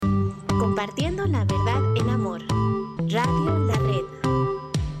Compartiendo la verdad en amor. Radio La Red.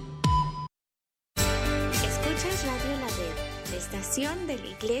 Escuchas Radio La Red, la estación de la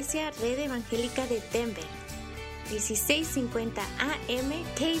Iglesia Red Evangélica de Denver. 1650 AM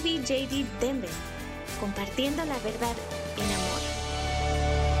KBJD Denver. Compartiendo la verdad en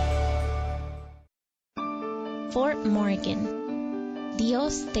amor. Fort Morgan.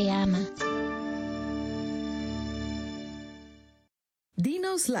 Dios te ama.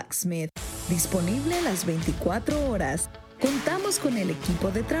 Dino's Locksmith, disponible las 24 horas. Contamos con el equipo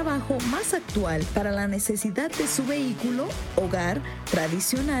de trabajo más actual para la necesidad de su vehículo, hogar,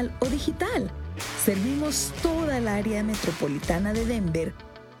 tradicional o digital. Servimos toda el área metropolitana de Denver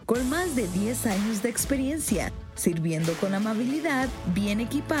con más de 10 años de experiencia, sirviendo con amabilidad, bien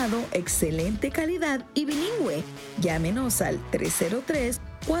equipado, excelente calidad y bilingüe. Llámenos al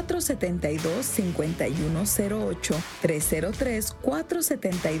 303-472-5108,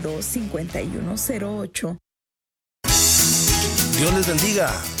 303-472-5108. Dios les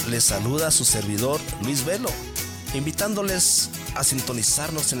bendiga, les saluda su servidor Luis Velo, invitándoles a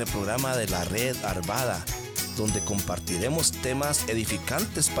sintonizarnos en el programa de la Red Arvada, donde compartiremos temas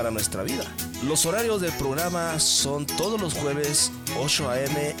edificantes para nuestra vida. Los horarios del programa son todos los jueves, 8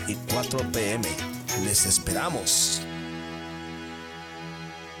 a.m. y 4 p.m. Les esperamos.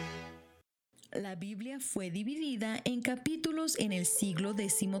 La Biblia fue dividida en capítulos en el siglo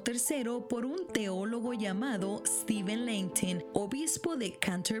XIII por un teólogo llamado Stephen Langton, obispo de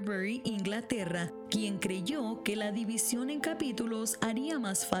Canterbury, Inglaterra, quien creyó que la división en capítulos haría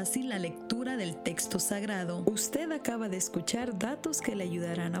más fácil la lectura del texto sagrado. Usted acaba de escuchar datos que le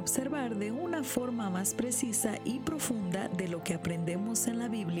ayudarán a observar de una forma más precisa y profunda de lo que aprendemos en la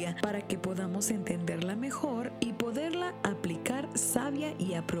Biblia para que podamos entenderla mejor y poderla aplicar sabia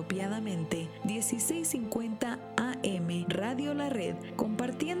y apropiadamente. 1650 AM, Radio La Red,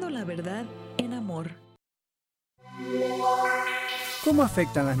 compartiendo la verdad en amor. ¿Cómo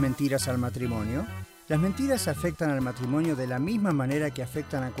afectan las mentiras al matrimonio? Las mentiras afectan al matrimonio de la misma manera que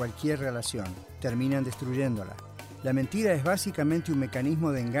afectan a cualquier relación. Terminan destruyéndola. La mentira es básicamente un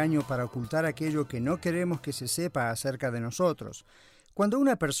mecanismo de engaño para ocultar aquello que no queremos que se sepa acerca de nosotros. Cuando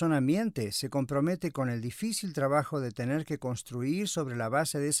una persona miente, se compromete con el difícil trabajo de tener que construir sobre la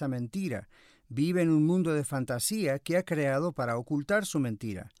base de esa mentira. Vive en un mundo de fantasía que ha creado para ocultar su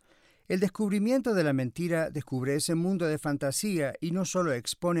mentira. El descubrimiento de la mentira descubre ese mundo de fantasía y no solo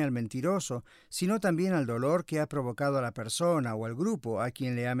expone al mentiroso, sino también al dolor que ha provocado a la persona o al grupo a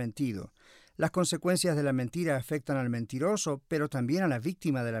quien le ha mentido. Las consecuencias de la mentira afectan al mentiroso, pero también a la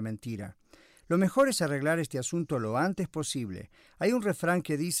víctima de la mentira. Lo mejor es arreglar este asunto lo antes posible. Hay un refrán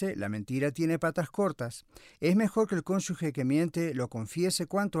que dice, la mentira tiene patas cortas. Es mejor que el cónyuge que miente lo confiese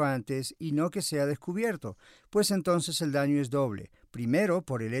cuanto antes y no que sea descubierto, pues entonces el daño es doble. Primero,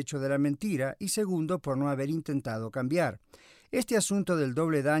 por el hecho de la mentira y segundo, por no haber intentado cambiar. Este asunto del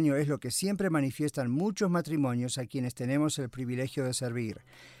doble daño es lo que siempre manifiestan muchos matrimonios a quienes tenemos el privilegio de servir.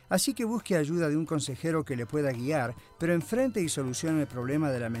 Así que busque ayuda de un consejero que le pueda guiar, pero enfrente y solucione el problema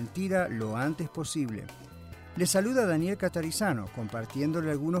de la mentira lo antes posible. Le saluda Daniel Catarizano,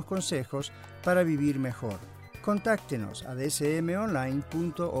 compartiéndole algunos consejos para vivir mejor. Contáctenos a dsmonline.org.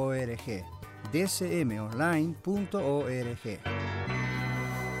 dsmonline.org.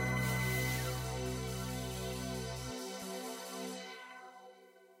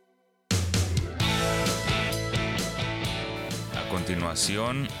 A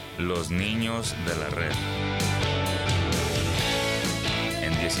continuación, los niños de la red.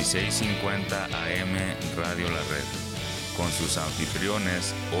 En 1650 AM Radio La Red, con sus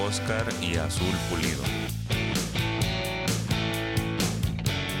anfitriones Oscar y Azul Pulido.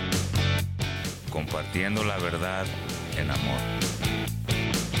 Compartiendo la verdad en amor.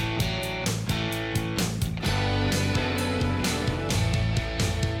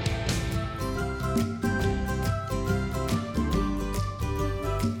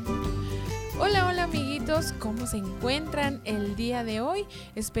 Hola amiguitos, ¿cómo se encuentran el día de hoy?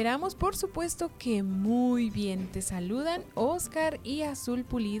 Esperamos por supuesto que muy bien. Te saludan Oscar y Azul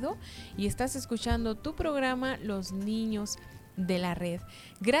Pulido y estás escuchando tu programa Los Niños de la Red.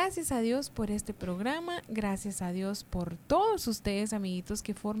 Gracias a Dios por este programa, gracias a Dios por todos ustedes amiguitos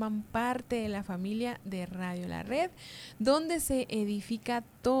que forman parte de la familia de Radio La Red, donde se edifica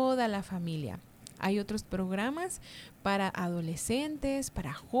toda la familia. Hay otros programas para adolescentes,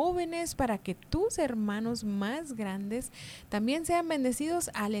 para jóvenes, para que tus hermanos más grandes también sean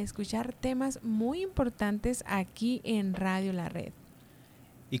bendecidos al escuchar temas muy importantes aquí en Radio La Red.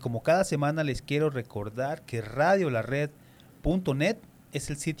 Y como cada semana les quiero recordar que radiolared.net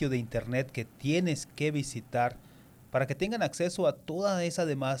es el sitio de internet que tienes que visitar para que tengan acceso a toda esa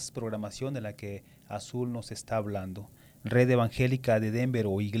demás programación de la que Azul nos está hablando. Red Evangélica de Denver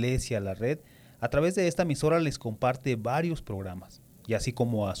o Iglesia La Red, a través de esta emisora les comparte varios programas. Y así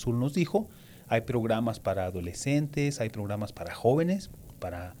como Azul nos dijo, hay programas para adolescentes, hay programas para jóvenes,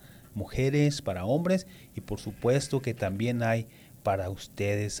 para mujeres, para hombres y por supuesto que también hay para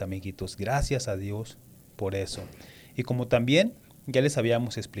ustedes, amiguitos. Gracias a Dios por eso. Y como también ya les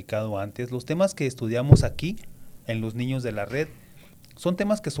habíamos explicado antes, los temas que estudiamos aquí en Los Niños de la Red son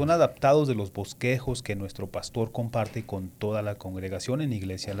temas que son adaptados de los bosquejos que nuestro pastor comparte con toda la congregación en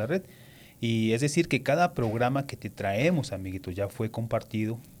Iglesia La Red. Y es decir que cada programa que te traemos, amiguitos, ya fue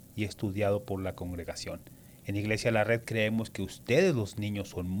compartido y estudiado por la congregación. En Iglesia La Red creemos que ustedes los niños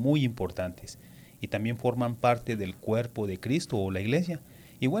son muy importantes y también forman parte del cuerpo de Cristo o la iglesia.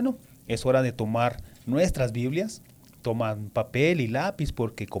 Y bueno, es hora de tomar nuestras Biblias, toman papel y lápiz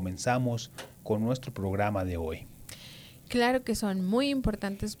porque comenzamos con nuestro programa de hoy. Claro que son muy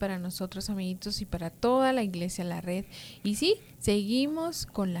importantes para nosotros, amiguitos, y para toda la Iglesia La Red. Y sí, seguimos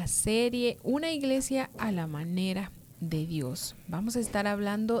con la serie Una Iglesia a la Manera de Dios. Vamos a estar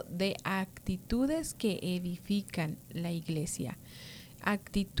hablando de actitudes que edifican la iglesia.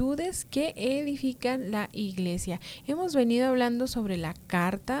 Actitudes que edifican la iglesia. Hemos venido hablando sobre la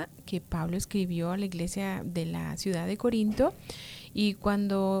carta que Pablo escribió a la iglesia de la ciudad de Corinto, y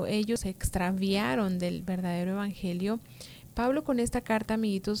cuando ellos se extraviaron del verdadero evangelio, Pablo con esta carta,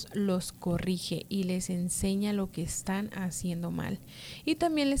 amiguitos, los corrige y les enseña lo que están haciendo mal. Y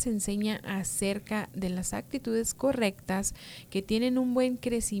también les enseña acerca de las actitudes correctas que tienen un buen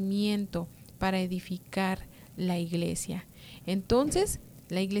crecimiento para edificar la iglesia. Entonces,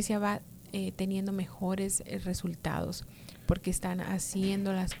 la iglesia va teniendo mejores resultados porque están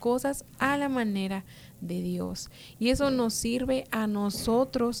haciendo las cosas a la manera de Dios. Y eso nos sirve a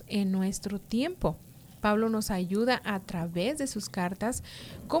nosotros en nuestro tiempo. Pablo nos ayuda a través de sus cartas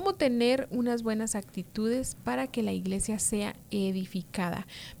cómo tener unas buenas actitudes para que la iglesia sea edificada.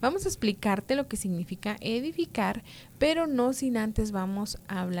 Vamos a explicarte lo que significa edificar, pero no sin antes vamos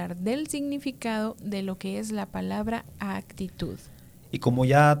a hablar del significado de lo que es la palabra actitud. Y como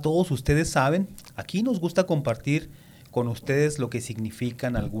ya todos ustedes saben, aquí nos gusta compartir con ustedes lo que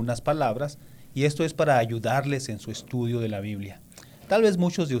significan algunas palabras, y esto es para ayudarles en su estudio de la Biblia. Tal vez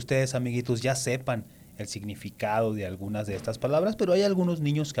muchos de ustedes, amiguitos, ya sepan el significado de algunas de estas palabras, pero hay algunos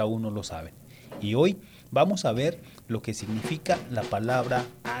niños que aún no lo saben. Y hoy vamos a ver lo que significa la palabra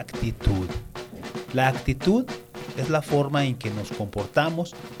actitud. La actitud es la forma en que nos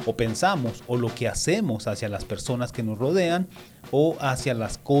comportamos o pensamos o lo que hacemos hacia las personas que nos rodean o hacia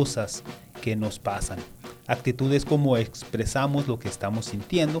las cosas que nos pasan. Actitud es como expresamos lo que estamos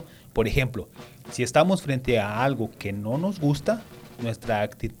sintiendo. Por ejemplo, si estamos frente a algo que no nos gusta, nuestra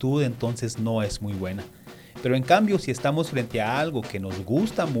actitud entonces no es muy buena. Pero en cambio, si estamos frente a algo que nos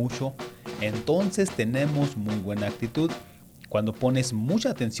gusta mucho, entonces tenemos muy buena actitud. Cuando pones mucha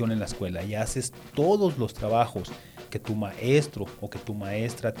atención en la escuela y haces todos los trabajos que tu maestro o que tu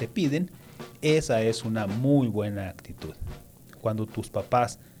maestra te piden, esa es una muy buena actitud. Cuando tus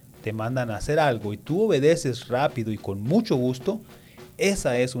papás te mandan a hacer algo y tú obedeces rápido y con mucho gusto,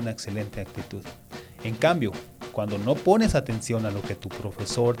 esa es una excelente actitud. En cambio, cuando no pones atención a lo que tu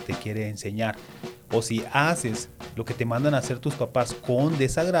profesor te quiere enseñar, o si haces lo que te mandan a hacer tus papás con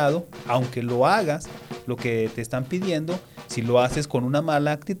desagrado, aunque lo hagas, lo que te están pidiendo, si lo haces con una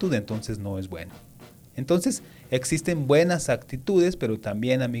mala actitud, entonces no es bueno. Entonces, existen buenas actitudes, pero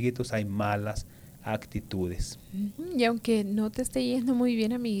también, amiguitos, hay malas actitudes. Y aunque no te esté yendo muy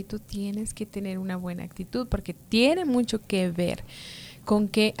bien, amiguito, tienes que tener una buena actitud porque tiene mucho que ver con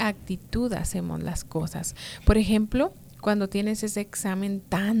qué actitud hacemos las cosas. Por ejemplo, cuando tienes ese examen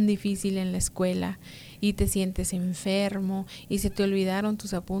tan difícil en la escuela y te sientes enfermo y se te olvidaron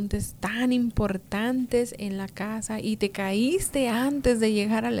tus apuntes tan importantes en la casa y te caíste antes de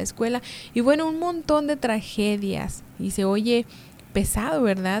llegar a la escuela y bueno, un montón de tragedias y se oye pesado,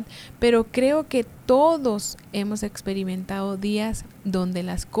 ¿verdad? Pero creo que todos hemos experimentado días donde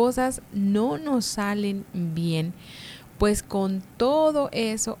las cosas no nos salen bien. Pues con todo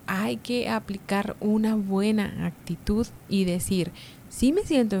eso hay que aplicar una buena actitud y decir, sí me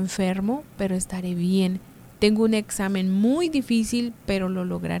siento enfermo, pero estaré bien. Tengo un examen muy difícil, pero lo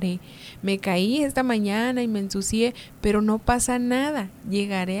lograré. Me caí esta mañana y me ensucié, pero no pasa nada.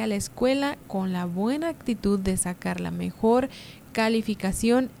 Llegaré a la escuela con la buena actitud de sacar la mejor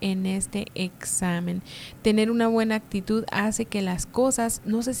calificación en este examen. Tener una buena actitud hace que las cosas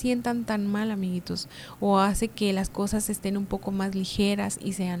no se sientan tan mal, amiguitos, o hace que las cosas estén un poco más ligeras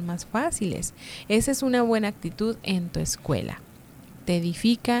y sean más fáciles. Esa es una buena actitud en tu escuela. te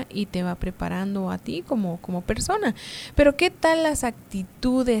edifica y te va preparando a ti como persona. Pero ¿qué tal las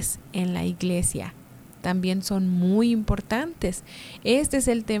actitudes en la iglesia? También son muy importantes. Este es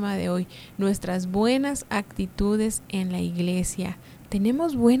el tema de hoy, nuestras buenas actitudes en la iglesia.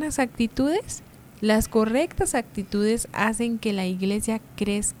 ¿Tenemos buenas actitudes? Las correctas actitudes hacen que la iglesia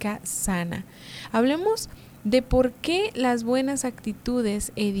crezca sana. Hablemos de por qué las buenas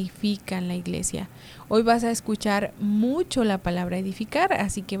actitudes edifican la iglesia. Hoy vas a escuchar mucho la palabra edificar,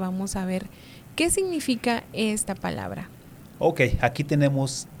 así que vamos a ver qué significa esta palabra. Ok, aquí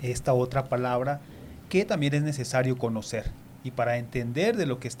tenemos esta otra palabra que también es necesario conocer. Y para entender de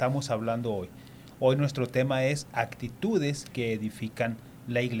lo que estamos hablando hoy nuestro tema es actitudes que edifican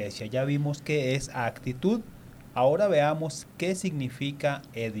la iglesia. Ya vimos qué es actitud, ahora veamos qué significa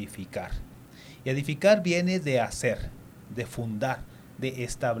edificar. Y edificar viene de hacer, de fundar, de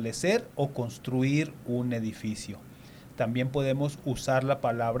establecer o construir un edificio. También podemos usar la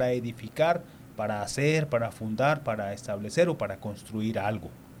palabra edificar para hacer, para fundar, para establecer o para construir algo,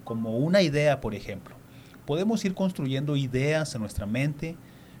 como una idea, por ejemplo. Podemos ir construyendo ideas en nuestra mente,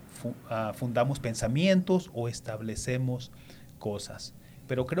 fundamos pensamientos o establecemos cosas.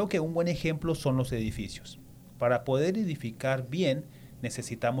 Pero creo que un buen ejemplo son los edificios. Para poder edificar bien,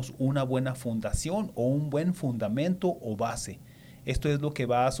 necesitamos una buena fundación o un buen fundamento o base. Esto es lo que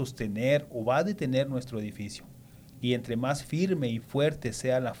va a sostener o va a detener nuestro edificio. Y entre más firme y fuerte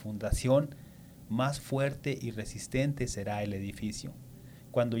sea la fundación, más fuerte y resistente será el edificio.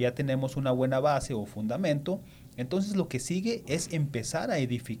 Cuando ya tenemos una buena base o fundamento, entonces lo que sigue es empezar a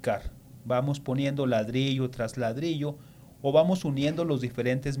edificar. Vamos poniendo ladrillo tras ladrillo o vamos uniendo los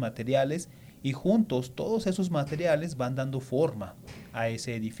diferentes materiales y juntos todos esos materiales van dando forma a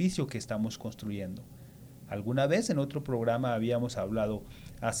ese edificio que estamos construyendo. Alguna vez en otro programa habíamos hablado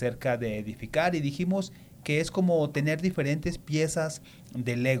acerca de edificar y dijimos que es como tener diferentes piezas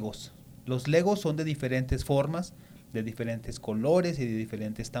de Legos. Los Legos son de diferentes formas, de diferentes colores y de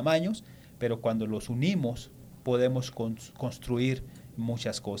diferentes tamaños, pero cuando los unimos podemos construir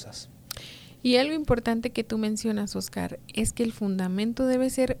muchas cosas. Y algo importante que tú mencionas, Oscar, es que el fundamento debe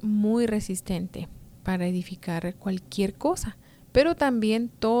ser muy resistente para edificar cualquier cosa, pero también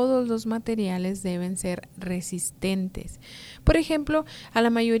todos los materiales deben ser resistentes. Por ejemplo, a la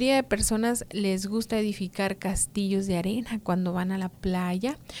mayoría de personas les gusta edificar castillos de arena cuando van a la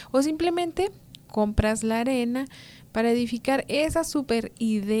playa o simplemente compras la arena para edificar esa super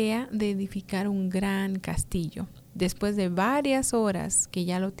idea de edificar un gran castillo. Después de varias horas que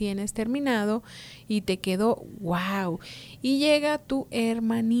ya lo tienes terminado y te quedó wow, y llega tu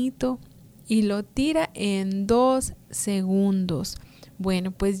hermanito y lo tira en 2 segundos.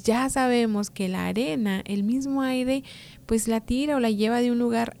 Bueno, pues ya sabemos que la arena, el mismo aire, pues la tira o la lleva de un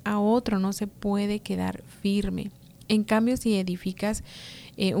lugar a otro, no se puede quedar firme. En cambio, si edificas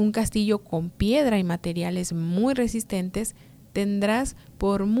un castillo con piedra y materiales muy resistentes, tendrás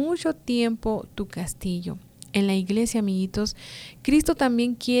por mucho tiempo tu castillo. En la iglesia, amiguitos, Cristo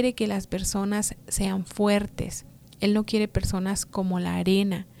también quiere que las personas sean fuertes. Él no quiere personas como la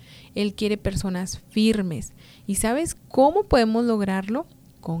arena. Él quiere personas firmes. ¿Y sabes cómo podemos lograrlo?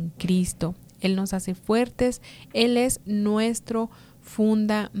 Con Cristo. Él nos hace fuertes. Él es nuestro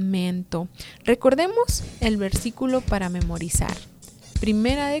fundamento. Recordemos el versículo para memorizar.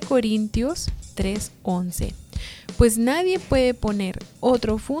 1 Corintios 3:11. Pues nadie puede poner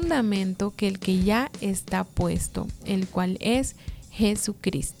otro fundamento que el que ya está puesto, el cual es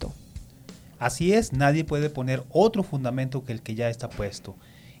Jesucristo. Así es, nadie puede poner otro fundamento que el que ya está puesto.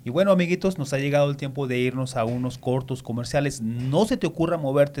 Y bueno, amiguitos, nos ha llegado el tiempo de irnos a unos cortos comerciales. No se te ocurra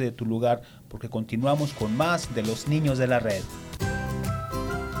moverte de tu lugar porque continuamos con más de los niños de la red.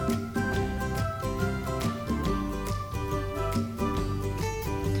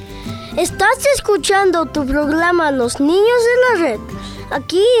 Estás escuchando tu programa Los Niños de la Red,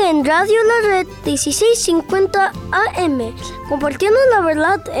 aquí en Radio La Red 1650 AM, compartiendo la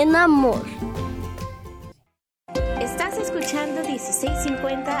verdad en amor. Estás escuchando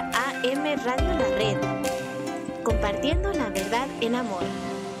 1650 AM Radio La Red, compartiendo la verdad en amor.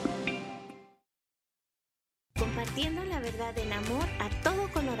 Compartiendo la verdad en amor a todo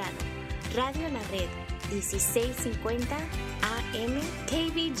Colorado. Radio La Red 1650 AM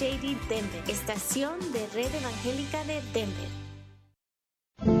KBJD Denver, estación de Red Evangélica de Denver.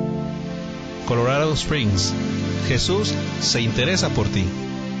 Colorado Springs. Jesús se interesa por ti.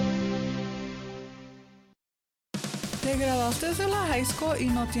 ¿Te graduaste de la high school y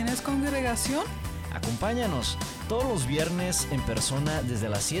no tienes congregación? Acompáñanos todos los viernes en persona desde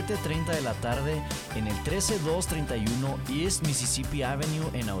las 7:30 de la tarde en el 13231 East Mississippi Avenue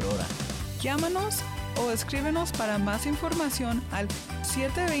en Aurora. Llámanos o escríbenos para más información al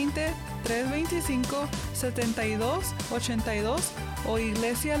 720-325-7282 o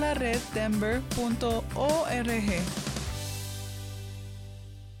iglesialareddenver.org.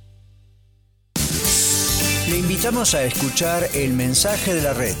 Le invitamos a escuchar El Mensaje de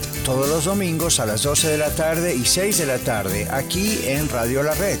la Red todos los domingos a las 12 de la tarde y 6 de la tarde aquí en Radio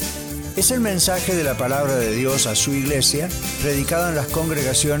La Red. Es el mensaje de la palabra de Dios a su iglesia, predicado en las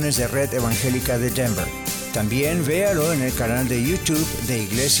congregaciones de Red Evangélica de Denver. También véalo en el canal de YouTube de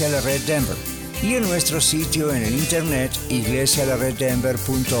Iglesia La Red Denver y en nuestro sitio en el internet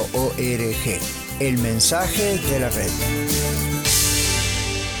iglesialareddenver.org. El mensaje de la red.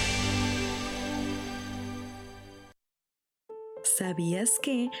 ¿Sabías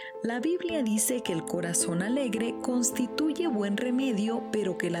que la Biblia dice que el corazón alegre constituye buen remedio,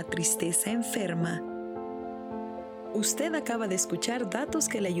 pero que la tristeza enferma? Usted acaba de escuchar datos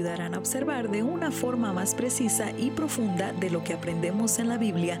que le ayudarán a observar de una forma más precisa y profunda de lo que aprendemos en la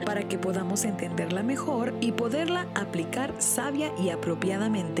Biblia para que podamos entenderla mejor y poderla aplicar sabia y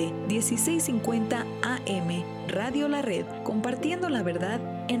apropiadamente. 1650 AM, Radio La Red, compartiendo la verdad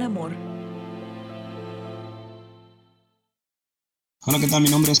en amor. Hola, ¿qué tal? Mi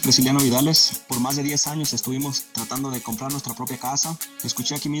nombre es Prisciliano Vidales. Por más de 10 años estuvimos tratando de comprar nuestra propia casa.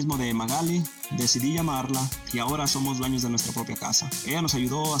 Escuché aquí mismo de Magali, decidí llamarla y ahora somos dueños de nuestra propia casa. Ella nos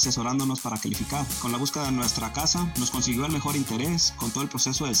ayudó asesorándonos para calificar. Con la búsqueda de nuestra casa nos consiguió el mejor interés con todo el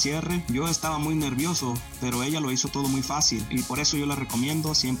proceso del cierre. Yo estaba muy nervioso, pero ella lo hizo todo muy fácil y por eso yo la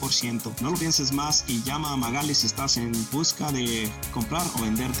recomiendo 100%. No lo pienses más y llama a Magali si estás en busca de comprar o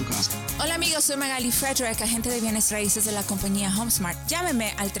vender tu casa. Hola amigos, soy Magali Frederick, agente de bienes raíces de la compañía HomeSmart.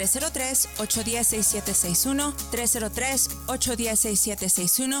 Llámeme al 303-810-6761,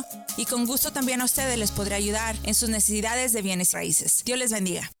 303-810-6761 y con gusto también a ustedes les podré ayudar en sus necesidades de bienes raíces. Dios les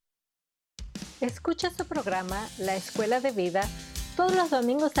bendiga. Escucha su programa La Escuela de Vida todos los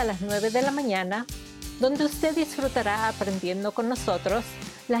domingos a las 9 de la mañana, donde usted disfrutará aprendiendo con nosotros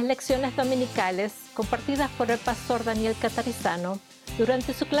las lecciones dominicales compartidas por el pastor Daniel Catarizano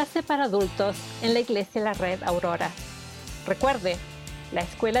durante su clase para adultos en la Iglesia La Red Aurora. Recuerde, La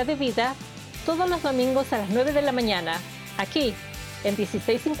Escuela de Vida, todos los domingos a las 9 de la mañana, aquí, en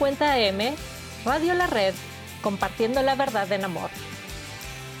 1650 AM, Radio La Red, compartiendo la verdad en amor.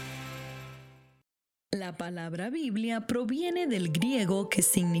 La palabra Biblia proviene del griego que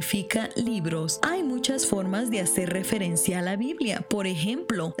significa libros. Hay muchas formas de hacer referencia a la Biblia. Por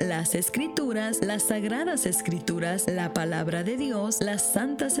ejemplo, las Escrituras, las Sagradas Escrituras, la Palabra de Dios, las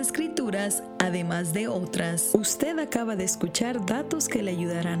Santas Escrituras, además de otras. Usted acaba de escuchar datos que le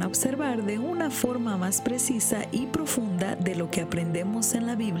ayudarán a observar de una forma más precisa y profunda de lo que aprendemos en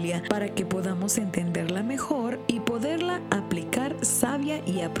la Biblia para que podamos entenderla mejor y poderla aplicar sabia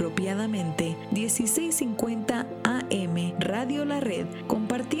y apropiadamente. 1650 AM, Radio La Red,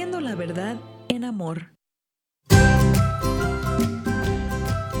 compartiendo la verdad en amor.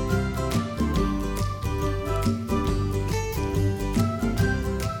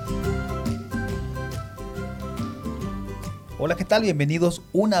 Hola, ¿qué tal? Bienvenidos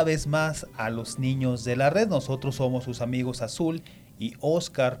una vez más a los niños de la red. Nosotros somos sus amigos Azul y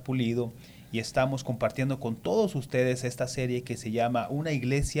Oscar Pulido y estamos compartiendo con todos ustedes esta serie que se llama Una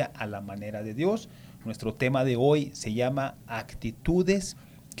iglesia a la manera de Dios. Nuestro tema de hoy se llama Actitudes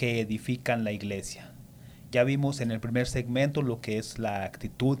que edifican la iglesia. Ya vimos en el primer segmento lo que es la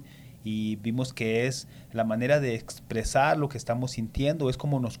actitud y vimos que es la manera de expresar lo que estamos sintiendo, es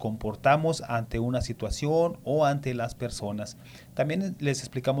como nos comportamos ante una situación o ante las personas. También les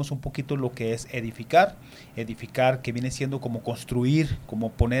explicamos un poquito lo que es edificar que viene siendo como construir,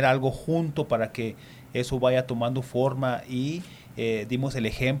 como poner algo junto para que eso vaya tomando forma y dimos el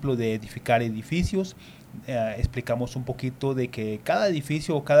ejemplo de edificar edificios. Explicamos un poquito de que cada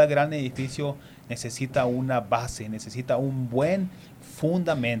edificio o cada gran edificio necesita una base, necesita un buen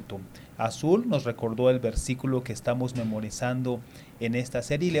fundamento. Azul nos recordó el versículo que estamos memorizando en esta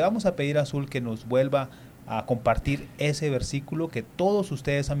serie y le vamos a pedir a Azul que nos vuelva a compartir ese versículo que todos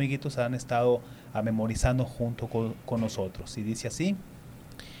ustedes, amiguitos, han estado memorizando junto con nosotros. Y dice así: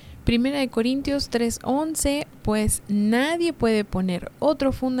 Primera de Corintios 3:11, pues nadie puede poner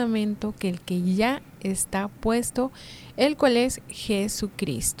otro fundamento que el que ya está puesto, el cual es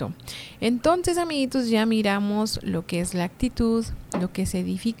Jesucristo. Entonces, amiguitos, ya miramos lo que es la actitud, lo que es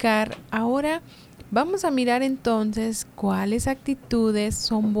edificar. Ahora vamos a mirar entonces cuáles actitudes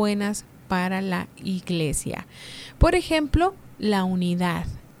son buenas para la iglesia. Por ejemplo, la unidad,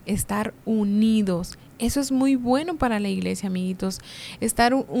 estar unidos. Eso es muy bueno para la iglesia, amiguitos.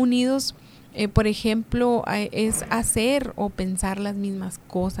 Estar unidos Por ejemplo, es hacer o pensar las mismas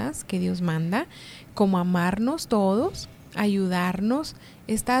cosas que Dios manda, como amarnos todos, ayudarnos,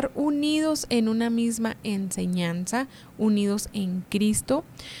 estar unidos en una misma enseñanza, unidos en Cristo.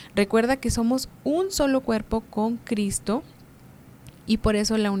 Recuerda que somos un solo cuerpo con Cristo y por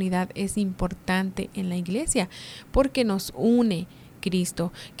eso la unidad es importante en la iglesia, porque nos une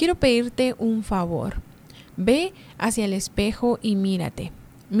Cristo. Quiero pedirte un favor. Ve hacia el espejo y mírate.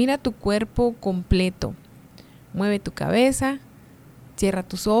 Mira tu cuerpo completo. Mueve tu cabeza, cierra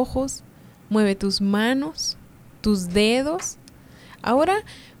tus ojos, mueve tus manos, tus dedos. Ahora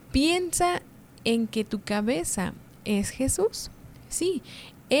piensa en que tu cabeza es Jesús. Sí,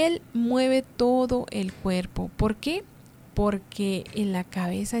 Él mueve todo el cuerpo. ¿Por qué? Porque en la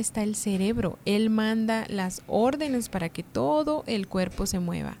cabeza está el cerebro. Él manda las órdenes para que todo el cuerpo se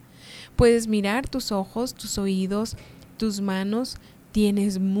mueva. Puedes mirar tus ojos, tus oídos, tus manos.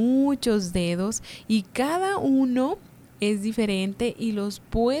 Tienes muchos dedos y cada uno es diferente y los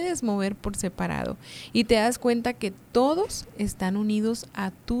puedes mover por separado. Y te das cuenta que todos están unidos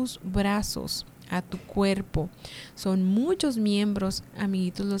a tus brazos, a tu cuerpo. Son muchos miembros,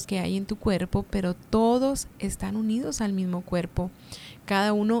 amiguitos, los que hay en tu cuerpo, pero todos están unidos al mismo cuerpo.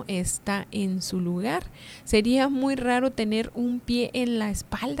 Cada uno está en su lugar. Sería muy raro tener un pie en la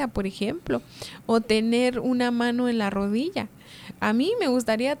espalda, por ejemplo, o tener una mano en la rodilla. A mí me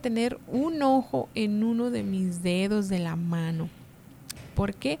gustaría tener un ojo en uno de mis dedos de la mano.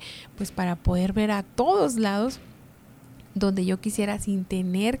 ¿Por qué? Pues para poder ver a todos lados donde yo quisiera sin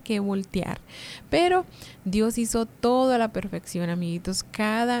tener que voltear. Pero Dios hizo todo a la perfección, amiguitos.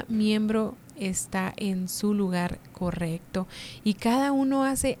 Cada miembro está en su lugar correcto y cada uno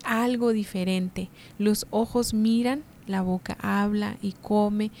hace algo diferente. Los ojos miran, la boca habla y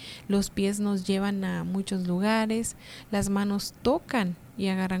come, los pies nos llevan a muchos lugares, las manos tocan y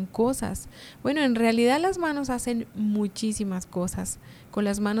agarran cosas. Bueno, en realidad las manos hacen muchísimas cosas. Con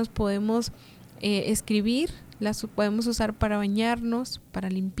las manos podemos escribir, las podemos usar para bañarnos, para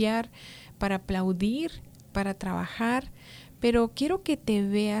limpiar, para aplaudir, para trabajar. Pero quiero que te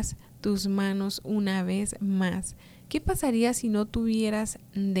veas tus manos una vez más. ¿Qué pasaría si no tuvieras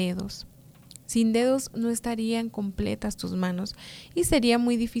dedos? Sin dedos no estarían completas tus manos y sería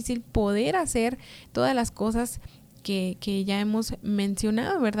muy difícil poder hacer todas las cosas que ya hemos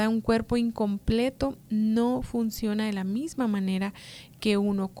mencionado, ¿verdad? Un cuerpo incompleto no funciona de la misma manera que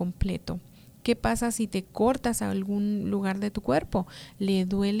uno completo. ¿Qué pasa si te cortas a algún lugar de tu cuerpo? Le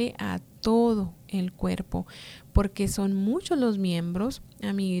duele a todo el cuerpo, porque son muchos los miembros,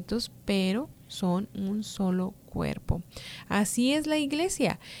 amiguitos, pero son un solo cuerpo. Así es la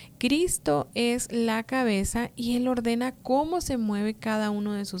iglesia. Cristo es la cabeza y Él ordena cómo se mueve cada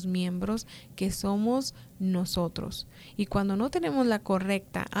uno de sus miembros, que somos nosotros. Y cuando no tenemos la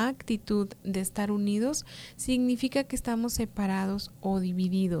correcta actitud de estar unidos, significa que estamos separados o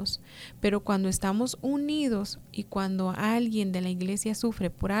divididos. Pero cuando estamos unidos y cuando alguien de la iglesia sufre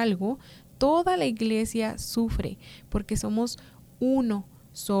por algo, toda la iglesia sufre porque somos uno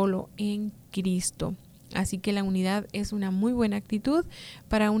solo en Cristo. Así que la unidad es una muy buena actitud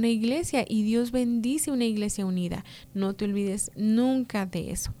para una iglesia y Dios bendice una iglesia unida. No te olvides nunca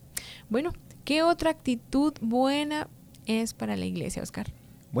de eso. Bueno, ¿qué otra actitud buena es para la iglesia, Oscar?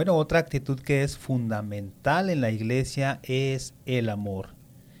 Bueno, otra actitud que es fundamental en la iglesia es el amor.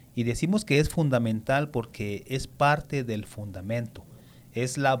 Y decimos que es fundamental porque es parte del fundamento.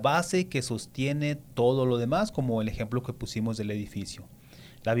 Es la base que sostiene todo lo demás, como el ejemplo que pusimos del edificio.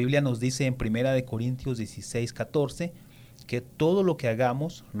 La Biblia nos dice en 1 Corintios 16:14 que todo lo que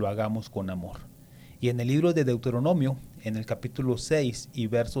hagamos, lo hagamos con amor. Y en el libro de Deuteronomio, en el capítulo 6 y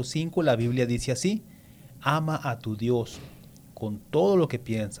verso 5, la Biblia dice así: ama a tu Dios con todo lo que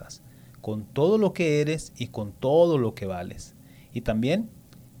piensas, con todo lo que eres y con todo lo que vales. Y también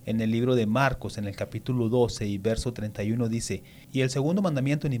en el libro de Marcos, en el capítulo 12 y verso 31 dice: y el segundo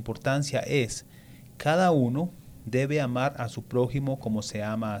mandamiento en importancia es: cada uno debe amar a su prójimo como se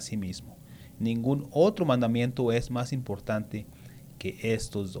ama a sí mismo. Ningún otro mandamiento es más importante que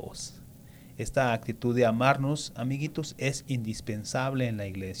estos dos. Esta actitud de amarnos, amiguitos, es indispensable en la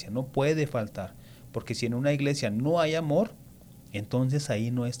iglesia. No puede faltar, porque si en una iglesia no hay amor, entonces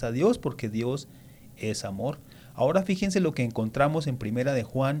ahí no está Dios, porque Dios es amor. Ahora fíjense lo que encontramos en 1 de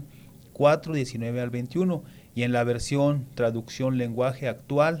Juan 4, 19 al 21, y en la versión traducción lenguaje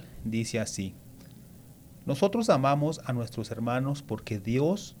actual dice así: nosotros amamos a nuestros hermanos porque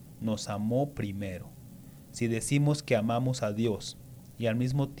Dios nos amó primero. Si decimos que amamos a Dios y al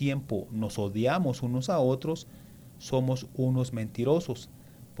mismo tiempo nos odiamos unos a otros, somos unos mentirosos,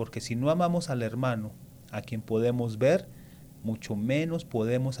 porque si no amamos al hermano a quien podemos ver, mucho menos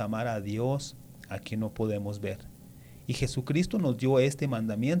podemos amar a Dios a quien no podemos ver. Y Jesucristo nos dio este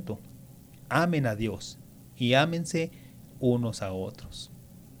mandamiento: amen a Dios y ámense unos a otros.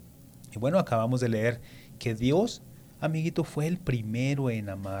 Y bueno, acabamos de leer que Dios, amiguito, fue el primero en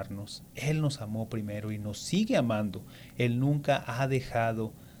amarnos. Él nos amó primero y nos sigue amando. Él nunca ha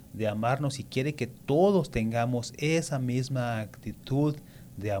dejado de amarnos y quiere que todos tengamos esa misma actitud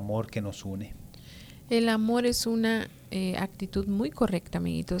de amor que nos une. El amor es una actitud muy correcta,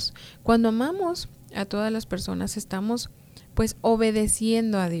 amiguitos. Cuando amamos a todas las personas, estamos pues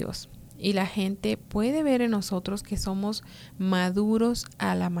obedeciendo a Dios. Y la gente puede ver en nosotros que somos maduros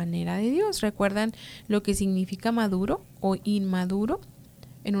a la manera de Dios. ¿Recuerdan lo que significa maduro o inmaduro?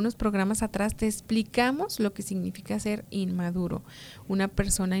 En unos programas atrás te explicamos lo que significa ser inmaduro. Una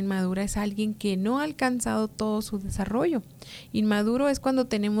persona inmadura es alguien que no ha alcanzado todo su desarrollo. Inmaduro es cuando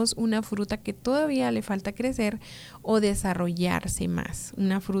tenemos una fruta que todavía le falta crecer o desarrollarse más.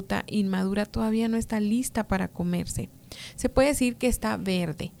 Una fruta inmadura todavía no está lista para comerse. Se puede decir que está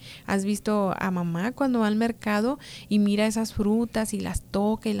verde. ¿Has visto a mamá cuando va al mercado y mira esas frutas y las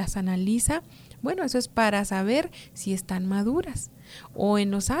toca y las analiza? Bueno, eso es para saber si están maduras. O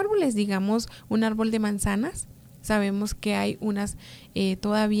en los árboles, digamos, un árbol de manzanas, sabemos que hay unas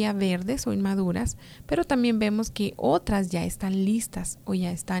todavía verdes o inmaduras, pero también vemos que otras ya están listas o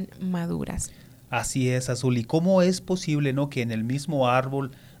ya están maduras. Así es, Azul. ¿Y cómo es posible, no, que en el mismo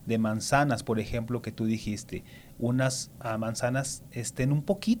árbol de manzanas, por ejemplo, que tú dijiste, unas manzanas estén un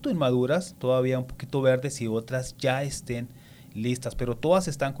poquito inmaduras, todavía un poquito verdes, y otras ya estén listas, pero todas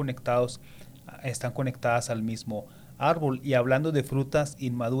están conectadas al mismo árbol? Y hablando de frutas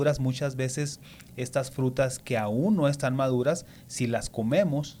inmaduras, muchas veces estas frutas que aún no están maduras, si las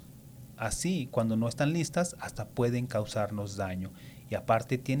comemos así cuando no están listas, hasta pueden causarnos daño, y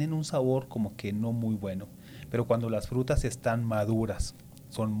aparte tienen un sabor como que no muy bueno. Pero cuando las frutas están maduras,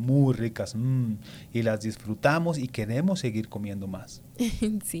 son muy ricas, y las disfrutamos y queremos seguir comiendo más.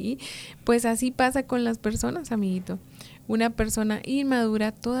 Sí, pues así pasa con las personas, amiguito. Una persona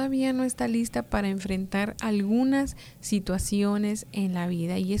inmadura todavía no está lista para enfrentar algunas situaciones en la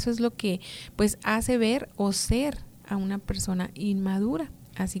vida, y eso es lo que pues hace ver o ser a una persona inmadura.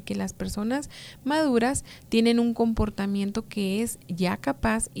 Así que las personas maduras tienen un comportamiento que es ya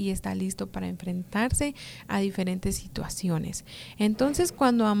capaz y está listo para enfrentarse a diferentes situaciones. Entonces,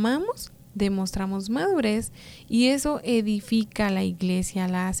 cuando amamos, demostramos madurez, y eso edifica a la iglesia,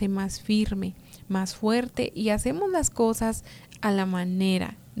 la hace más firme, más fuerte, y hacemos las cosas a la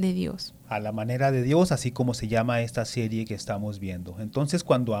manera de Dios. A la manera de Dios, así como se llama esta serie que estamos viendo. Entonces,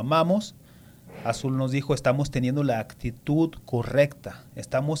 cuando amamos, Azul nos dijo, estamos teniendo la actitud correcta,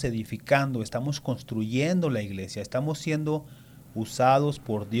 estamos edificando, estamos construyendo la iglesia, estamos siendo usados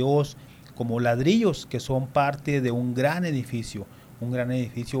por Dios como ladrillos que son parte de un gran edificio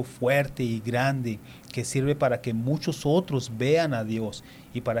fuerte y grande, que sirve para que muchos otros vean a Dios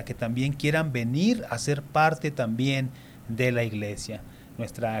y para que también quieran venir a ser parte también de la iglesia.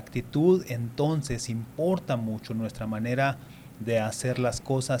 Nuestra actitud entonces importa mucho, nuestra manera de hacer las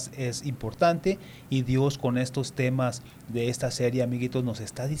cosas es importante, y Dios con estos temas de esta serie, amiguitos, nos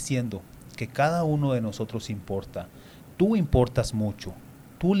está diciendo que cada uno de nosotros importa. Tú importas mucho,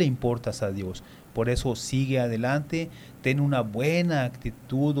 tú le importas a Dios. Por eso sigue adelante, ten una buena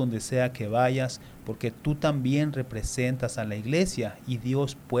actitud donde sea que vayas, porque tú también representas a la iglesia y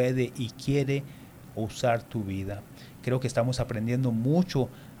Dios puede y quiere usar tu vida. Creo que estamos aprendiendo mucho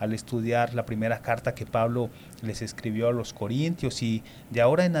al estudiar la primera carta que Pablo les escribió a los Corintios, y de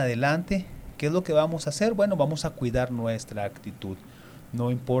ahora en adelante, ¿qué es lo que vamos a hacer? Bueno, vamos a cuidar nuestra actitud. No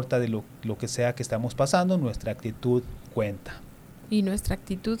importa de lo que sea que estamos pasando, nuestra actitud cuenta. Y nuestra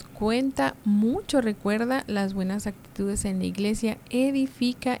actitud cuenta mucho. Recuerda, las buenas actitudes en la iglesia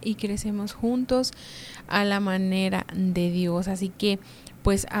edifica y crecemos juntos a la manera de Dios. Así que,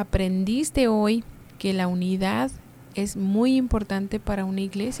 pues aprendiste hoy que la unidad es muy importante para una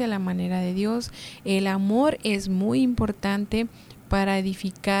iglesia a la manera de Dios. El amor es muy importante para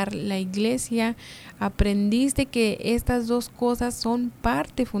edificar la iglesia. Aprendiste que estas dos cosas son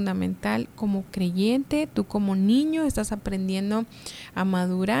parte fundamental como creyente. Tú como niño estás aprendiendo a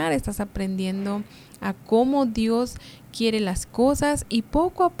madurar, estás aprendiendo a cómo Dios quiere las cosas, y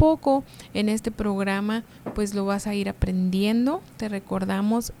poco a poco en este programa pues lo vas a ir aprendiendo. Te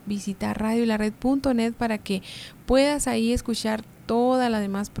recordamos visitar radiolared.net para que puedas ahí escuchar toda la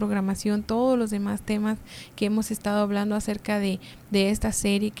demás programación, todos los demás temas que hemos estado hablando acerca de esta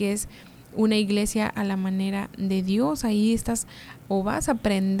serie que es una iglesia a la manera de Dios. Ahí estás o vas a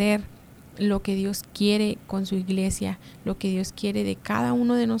aprender lo que Dios quiere con su iglesia, lo que Dios quiere de cada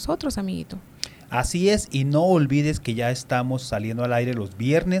uno de nosotros, amiguito. Así es, y no olvides que ya estamos saliendo al aire los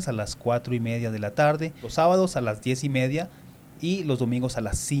viernes a las 4:30 de la tarde, los sábados a las 10:30 y los domingos a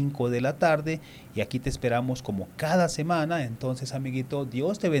las 5 de la tarde. Y aquí te esperamos como cada semana. Entonces, amiguito,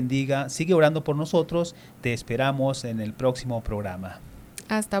 Dios te bendiga. Sigue orando por nosotros. Te esperamos en el próximo programa.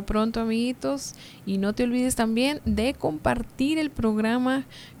 Hasta pronto, amiguitos. Y no te olvides también de compartir el programa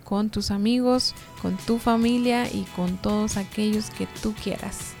con tus amigos, con tu familia y con todos aquellos que tú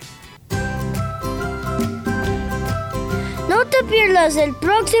quieras. No te pierdas el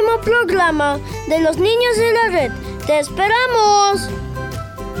próximo programa de los niños de la red. ¡Te esperamos!